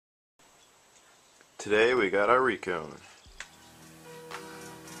Today we got our recone.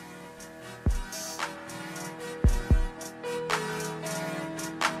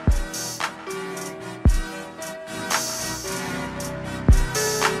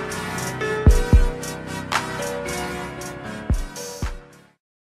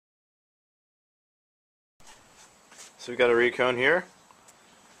 So we got a recone here.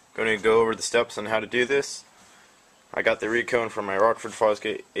 Going to go over the steps on how to do this. I got the recone from my Rockford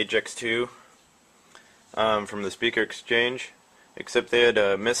Fosgate HX2 from the speaker exchange, except they had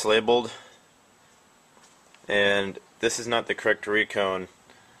mislabeled, and this is not the correct recone,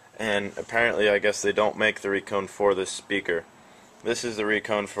 and apparently I guess they don't make the recone for this speaker. This is the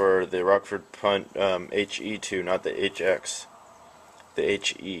recone for the Rockford Punt HE2, not the HX, the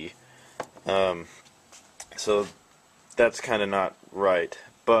HE. So that's kind of not right,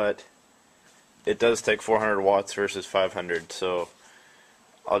 but it does take 400 watts versus 500, so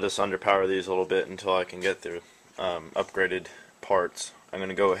I'll just underpower these a little bit until I can get the upgraded parts. I'm going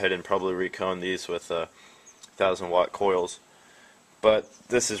to go ahead and probably recone these with 1000-watt coils, but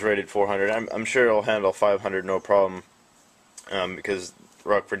this is rated 400. I'm sure it'll handle 500 no problem, because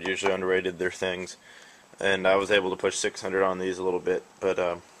Rockford usually underrated their things, and I was able to push 600 on these a little bit, but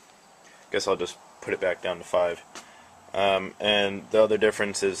I guess I'll just put it back down to 5. And the other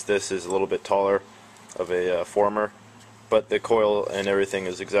difference is this is a little bit taller of a former, but the coil and everything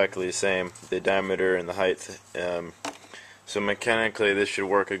is exactly the same, the diameter and the height. So mechanically this should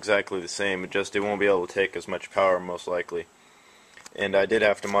work exactly the same, it won't be able to take as much power most likely. And I did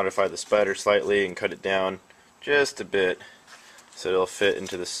have to modify the spider slightly and cut it down just a bit so it'll fit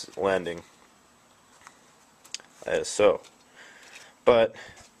into this landing, as so. But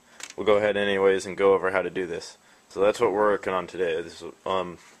we'll go ahead anyways and go over how to do this. So that's what we're working on today. This is,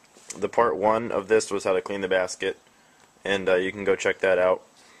 the part 1 of this was how to clean the basket, and you can go check that out.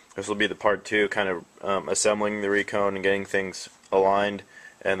 This will be the part 2, kind of assembling the recone and getting things aligned,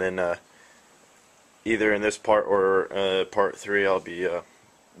 and then either in this part or part 3 I'll be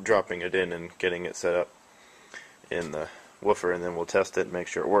dropping it in and getting it set up in the woofer, and then we'll test it and make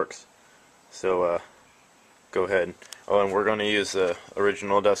sure it works. So go ahead. Oh, and we're going to use the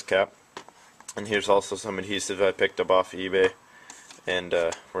original dust cap. And here's also some adhesive I picked up off eBay, and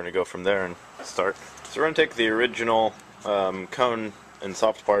we're going to go from there and start. So we're going to take the original cone and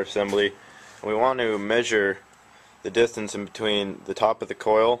soft part assembly, and we want to measure the distance in between the top of the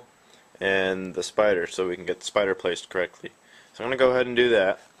coil and the spider so we can get the spider placed correctly. So I'm going to go ahead and do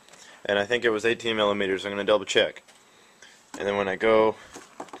that, and I think it was 18 millimeters. I'm going to double check. And then when I go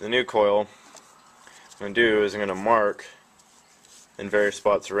to the new coil, what I'm going to do is I'm going to mark in various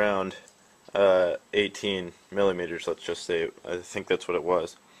spots around 18 millimeters, let's just say. I think that's what it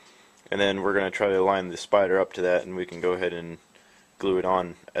was. And then we're going to try to line the spider up to that, and we can go ahead and glue it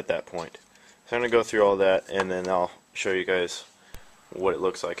on at that point. So I'm going to go through all that, and then I'll show you guys what it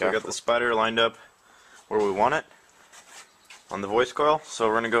looks like. So I got the spider lined up where we want it on the voice coil, so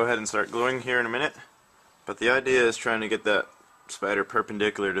we're going to go ahead and start gluing here in a minute. But the idea is trying to get that spider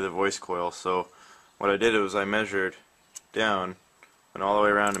perpendicular to the voice coil. So what I did was I measured down, went all the way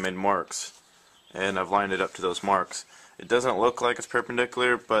around and made marks, and I've lined it up to those marks. It doesn't look like it's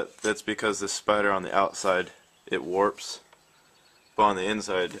perpendicular, but that's because the spider on the outside, it warps, but on the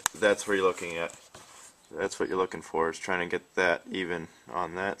inside, that's where you're looking at. That's what you're looking for, is trying to get that even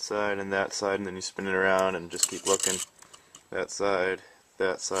on that side, and then you spin it around and just keep looking. That side,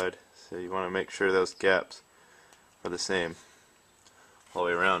 so you want to make sure those gaps are the same all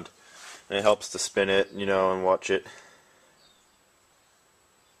the way around. And it helps to spin it, and watch it.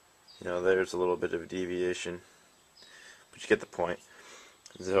 There's a little bit of a deviation, but you get the point.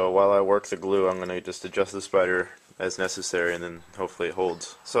 So while I work the glue, I'm going to just adjust the spider as necessary, and then hopefully it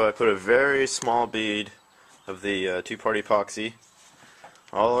holds. So I put a very small bead of the two-part epoxy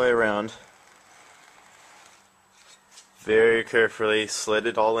all the way around, very carefully slid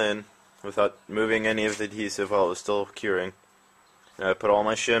it all in without moving any of the adhesive while it was still curing. And I put all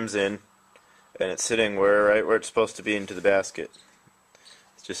my shims in, and it's sitting right where it's supposed to be into the basket.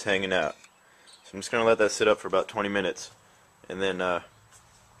 Just hanging out. So I'm just going to let that sit up for about 20 minutes, and then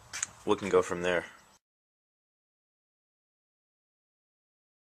we can go from there.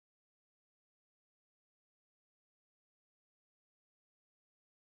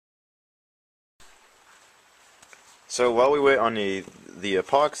 So while we wait on the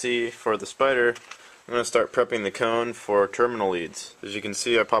epoxy for the spider, I'm going to start prepping the cone for terminal leads. As you can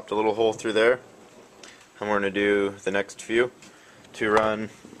see, I popped a little hole through there, and we're going to do the next few to run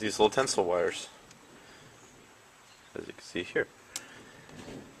these little tensile wires, as you can see here.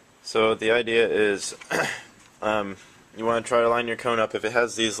 So the idea is you want to try to line your cone up. If it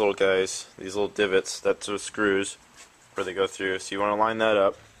has these little guys, these little divots, that's those screws where they go through. So you want to line that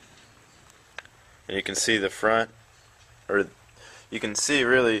up, and you can see the front, or you can see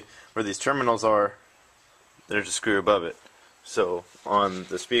really where these terminals are. There's a screw above it. So on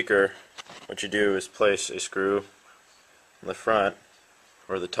the speaker, what you do is place a screw in the front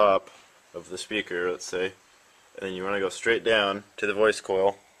or the top of the speaker, let's say, and then you want to go straight down to the voice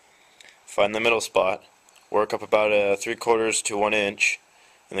coil, find the middle spot, work up about 3/4 to 1 inch,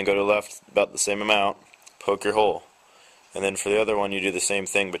 and then go to the left about the same amount, poke your hole. And then for the other one you do the same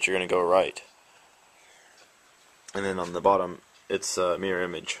thing, but you're going to go right. And then on the bottom it's mirror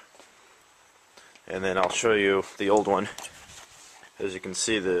image. And then I'll show you the old one. As you can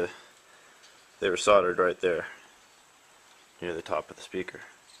see, they were soldered right there near the top of the speaker.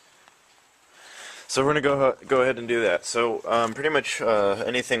 So we're going to go ahead and do that. So pretty much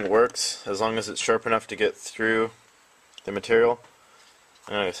anything works as long as it's sharp enough to get through the material.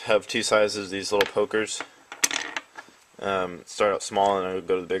 I have two sizes, these little pokers. Start out small and I'll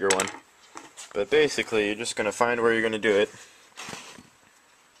go to the bigger one. But basically you're just going to find where you're going to do it.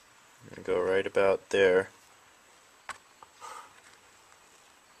 Go right about there.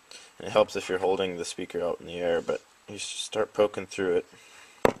 And it helps if you're holding the speaker out in the air, but you just start poking through it.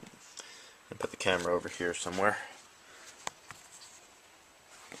 And put the camera over here somewhere.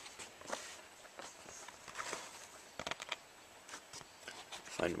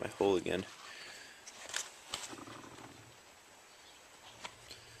 Find my hole again.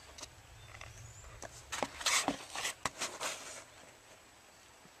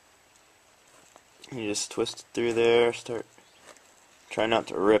 You just twist it through there, try not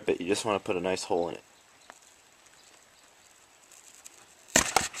to rip it, you just want to put a nice hole in it.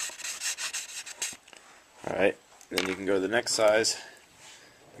 Alright, then you can go to the next size,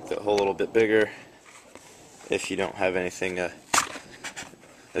 make that hole a little bit bigger. If you don't have anything,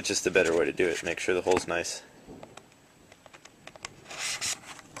 that's just a better way to do it, make sure the hole's nice.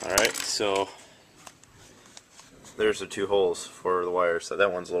 Alright, so there's the two holes for the wires. So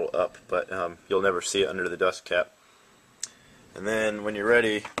that one's a little up, but you'll never see it under the dust cap. And then when you're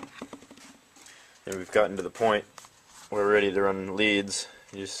ready, and we've gotten to the point where we're ready to run leads,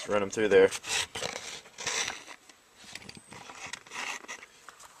 you just run them through there.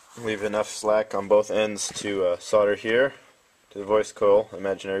 Leave enough slack on both ends to solder here to the voice coil,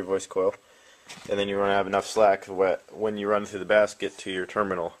 imaginary voice coil, and then you want to have enough slack when you run through the basket to your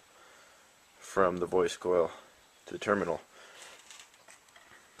terminal from the voice coil to the terminal.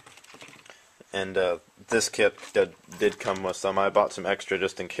 And this kit did come with some. I bought some extra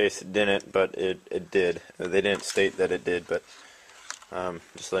just in case it didn't, but it did. They didn't state that it did, but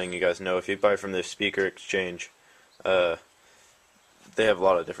just letting you guys know, if you buy from the Speaker Exchange, they have a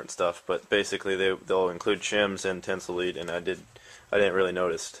lot of different stuff, but basically they'll include shims and tensile lead, and I didn't really know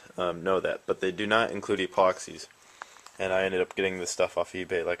that, but they do not include epoxies, and I ended up getting this stuff off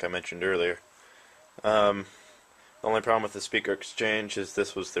eBay like I mentioned earlier. The only problem with the Speaker Exchange is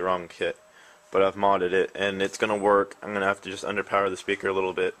this was the wrong kit, but I've modded it and it's going to work. I'm going to have to just underpower the speaker a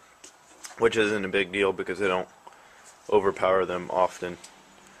little bit, which isn't a big deal because they don't overpower them often,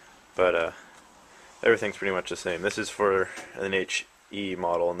 but everything's pretty much the same. This is for an HE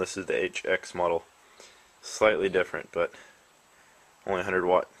model and this is the HX model. Slightly different, but only 100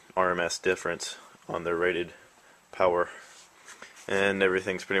 watt RMS difference on the rated power, and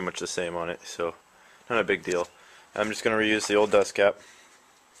everything's pretty much the same on it, so not a big deal. I'm just going to reuse the old dust cap.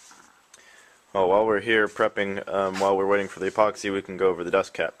 Oh, while we're here prepping, while we're waiting for the epoxy, we can go over the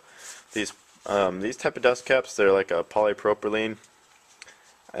dust cap. These type of dust caps, they're like a polypropylene,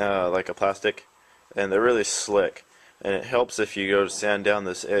 like a plastic, and they're really slick. And it helps if you go to sand down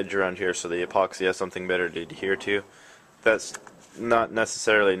this edge around here so the epoxy has something better to adhere to. That's not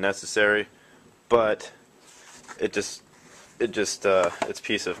necessarily necessary, but it's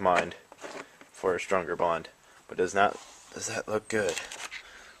peace of mind for a stronger bond. But does that look good?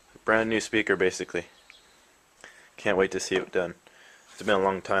 Brand new speaker, basically. Can't wait to see it done. It's been a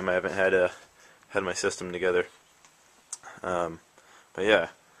long time. I haven't had my system together. But yeah.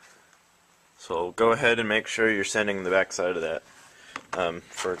 So go ahead and make sure you're sanding the back side of that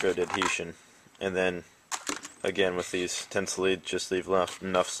for good adhesion. And then again with these tensile leads, just leave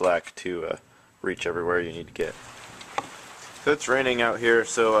enough slack to reach everywhere you need to get. So it's raining out here,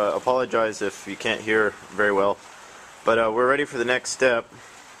 so apologize if you can't hear very well. But we're ready for the next step,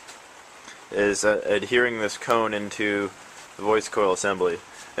 is adhering this cone into the voice coil assembly.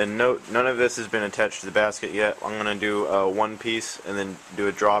 And note, none of this has been attached to the basket yet. I'm going to do one piece and then do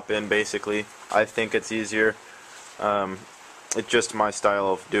a drop in basically. I think it's easier. It's just my style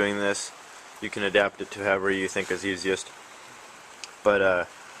of doing this. you can adapt it to however you think is easiest. But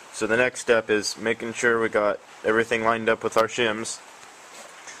so the next step is making sure we got everything lined up with our shims.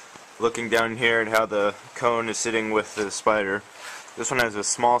 Looking down here at how the cone is sitting with the spider. This one has a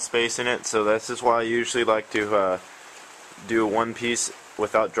small space in it, so this is why I usually like to do one piece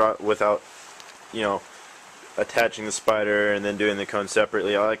without you know, attaching the spider and then doing the cone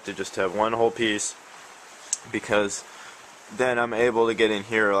separately. I like to just have one whole piece, because then I'm able to get in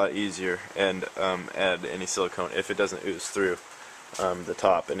here a lot easier and add any silicone if it doesn't ooze through the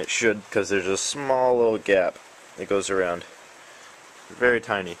top, and it should, because there's a small little gap that goes around, very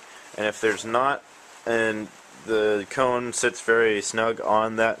tiny. And if there's not, and the cone sits very snug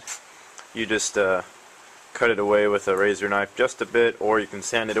on that, you just cut it away with a razor knife just a bit, or you can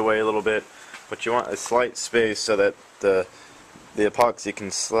sand it away a little bit, but you want a slight space so that the epoxy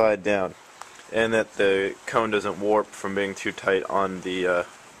can slide down and that the cone doesn't warp from being too tight on the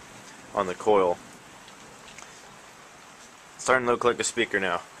coil. It's starting to look like a speaker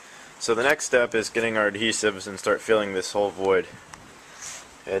now. So the next step is getting our adhesives and start filling this whole void.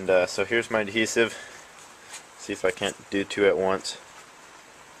 And so here's my adhesive. See if I can't do two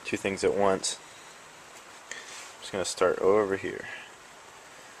things at once. I'm just going to start over here.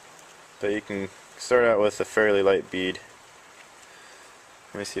 But you can start out with a fairly light bead.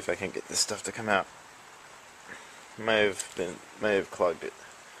 Let me see if I can get this stuff to come out. May have clogged it.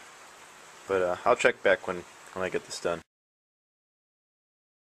 But I'll check back when I get this done.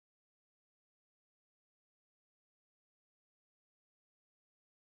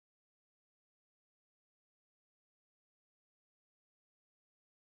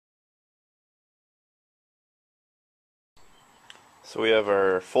 So we have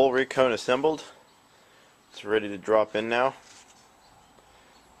our full recone assembled. It's ready to drop in now.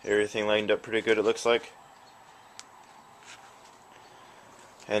 Everything lined up pretty good, it looks like.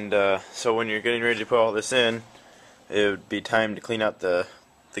 And so when you're getting ready to put all this in, it would be time to clean out the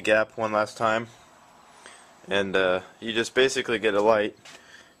gap one last time. And you just basically get a light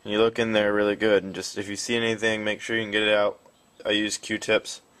and you look in there really good, and just if you see anything, make sure you can get it out. I use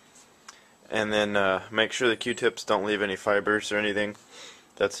Q-tips. And then make sure the Q-tips don't leave any fibers or anything.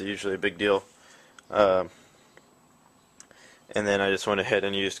 That's usually a big deal. And then I just went ahead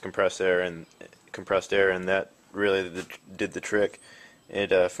and used compressed air, and that really did the trick.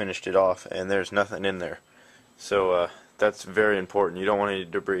 It finished it off, and there's nothing in there. So that's very important. You don't want any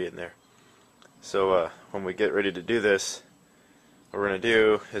debris in there. So when we get ready to do this, what we're going to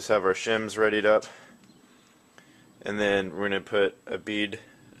do is have our shims readied up, and then we're going to put a bead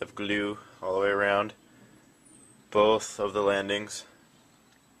of glue all the way around both of the landings.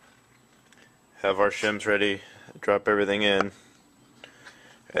 Have our shims ready, drop everything in,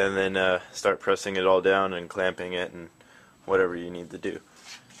 and then start pressing it all down and clamping it and whatever you need to do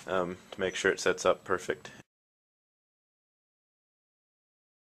to make sure it sets up perfect.